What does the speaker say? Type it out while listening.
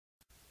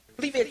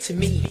Leave it to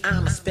me,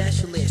 I'm a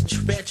specialist,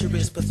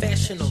 treacherous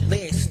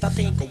professionalist. I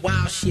think of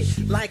wild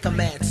shit like a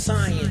mad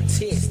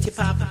scientist.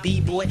 Hip-hop and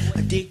b-boy,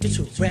 addicted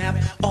to rap.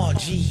 Oh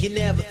gee, you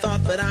never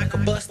thought that I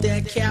could bust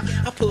that cap.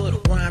 I put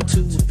a rhyme to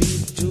a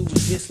beat, do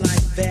it just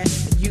like that.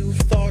 And you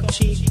thought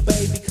cheap,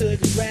 baby,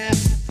 couldn't rap.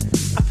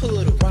 I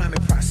put a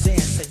rhyming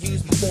process, I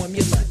use my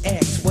formula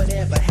X.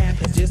 Whatever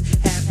happens, just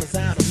happens,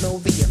 I don't know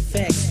the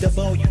effects.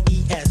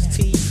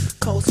 W-E-S-T,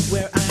 coast is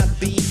where I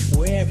be,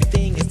 where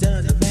everything is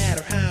done, no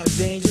matter how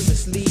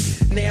dangerously.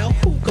 Now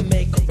who can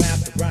make a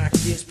rapper rock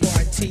this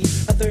party?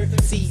 Other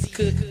MCs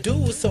could do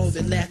it, so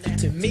they left it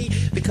to me,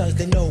 because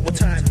they know what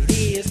time it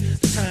is.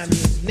 The time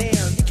is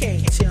now, you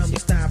can't tell me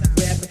stop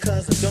rapping,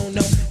 cause I don't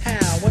know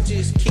how. I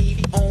just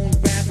keep on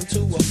rapping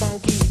to a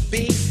funky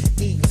beat,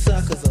 eating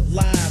suckers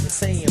alive and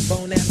saying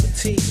bon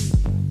appetit.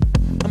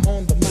 I'm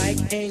on the mic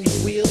and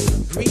you will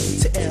agree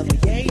to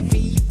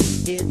L-E-A-V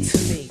it to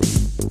me.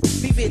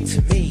 Leave it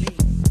to me.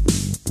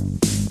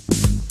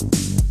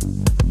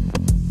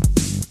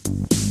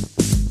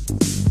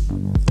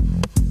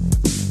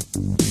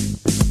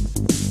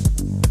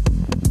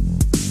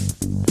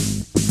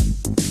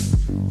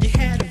 You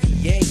had a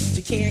V8,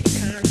 you can't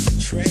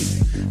concentrate.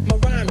 My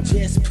rhyme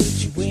just put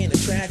you in a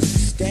tragic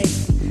state.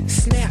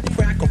 Snap,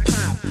 crackle,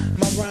 pop,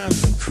 my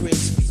rhymes are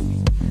crispy.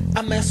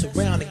 I mess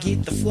around and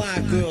get the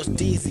fly girls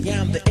dizzy.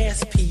 I'm the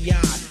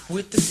S-P-I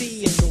with the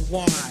C and the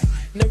Y.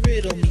 Now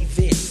riddle me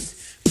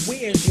this,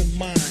 where's your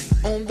mind?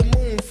 On the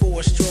moon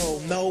for a stroll,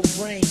 no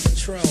brain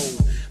control.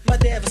 My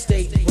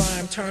devastating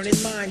rhyme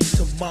turning minds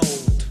to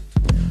mold.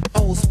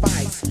 Old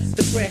Spice,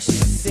 the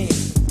freshest sin.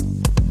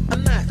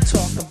 I'm not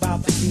talking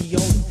about the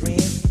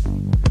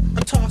deodorant,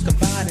 I'm talking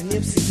about an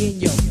MC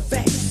in your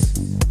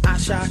face. I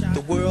shock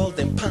the world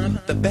and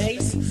pump the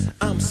bass.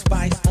 I'm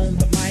Spice on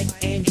the mic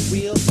and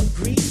you will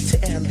agree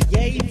to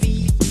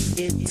L-E-A-V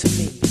it to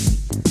me.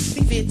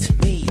 Leave it to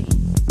me.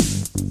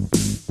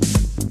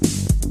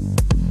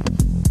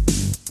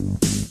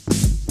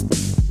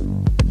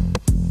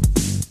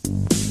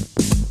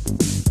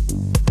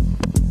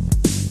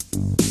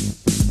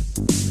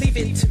 Leave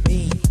it to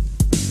me.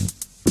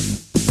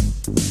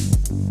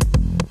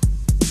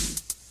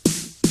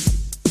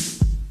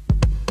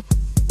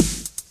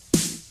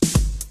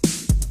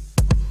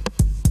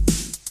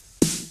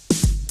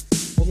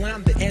 Well,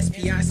 I'm the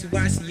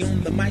S-P-I-C-Y-C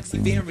on the mic, see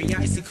very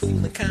icy, cool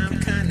and calm,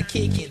 kinda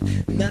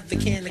kicking. Nothing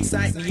can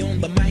excite me on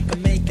the mic,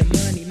 I'm making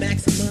money,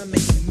 maximum,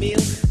 making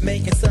meal,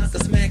 making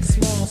suckers smack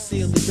small,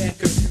 silly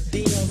record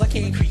deals. I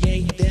can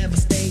create,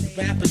 devastate,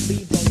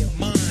 rapidly blow your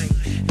mind.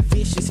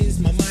 Vicious is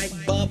my mic,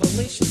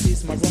 bubblicious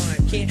is my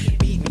rhyme. Can't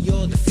beat me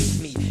or defeat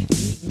me,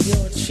 eat me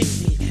or cheat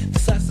me. The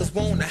suckers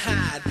wanna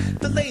hide,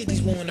 the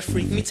ladies wanna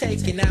freak me,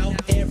 taking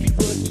out every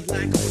rookie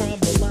like a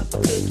crumble up a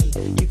cookie.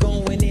 You're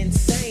going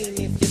insane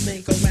if you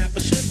think a rapper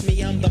shook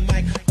me. I'm the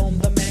mic on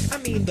the Mac, I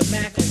mean the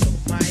Mac on the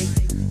mic.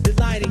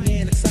 Delighting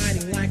and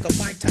exciting like a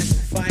Mike Tyson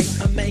fight.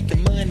 I'm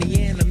making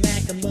money and I'm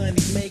macking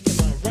money, making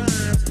my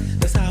rhymes.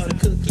 That's how the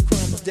cookie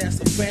crumbles, that's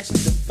so fresh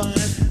and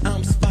divine.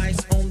 I'm Spice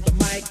on the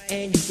mic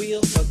and you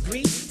will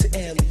agree to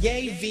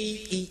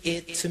L-E-A-V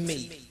it to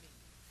me.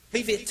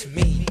 Leave it to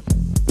me.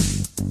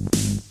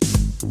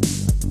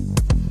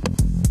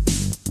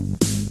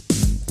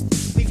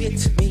 Leave it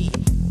to me.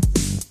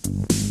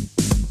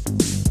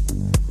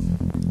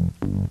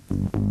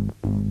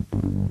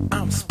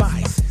 I'm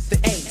Spice, the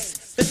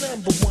ace, the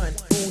number one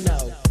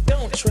uno.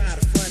 Don't try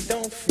to front,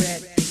 don't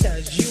fret,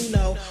 because you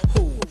know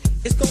who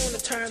is gonna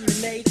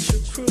terminate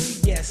your crew.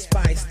 Yes,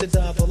 Spice, the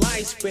double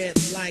I spread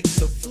like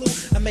the flu.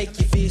 I make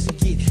your vision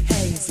get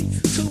hazy,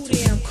 too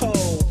damn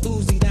cold.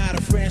 Oozing out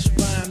a fresh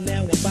rhyme,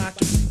 now I'm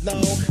bocking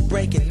low,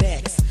 breaking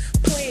necks,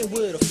 playing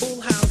with a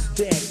full house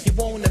deck. You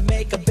wanna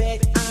make a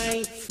bet? I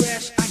ain't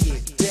fresh, I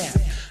get deaf.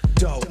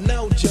 Dope,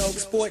 no joke,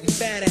 sporting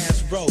fat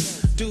ass rope.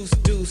 Deuce,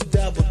 deuce,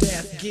 double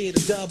death, get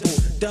a double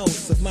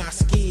dose of my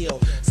skill.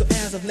 So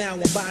as of now,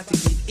 I'm about to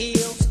get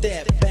ill.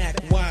 Step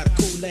back while the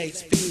Kool-Aid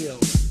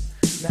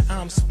spills.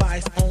 Now I'm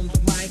Spice on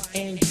the mic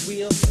and you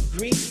will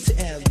agree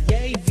to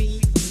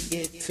L-E-A-V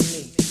it to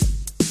me.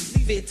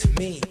 Leave it to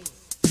me.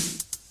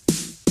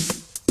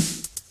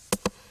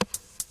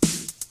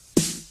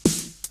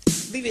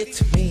 Leave it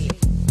to me.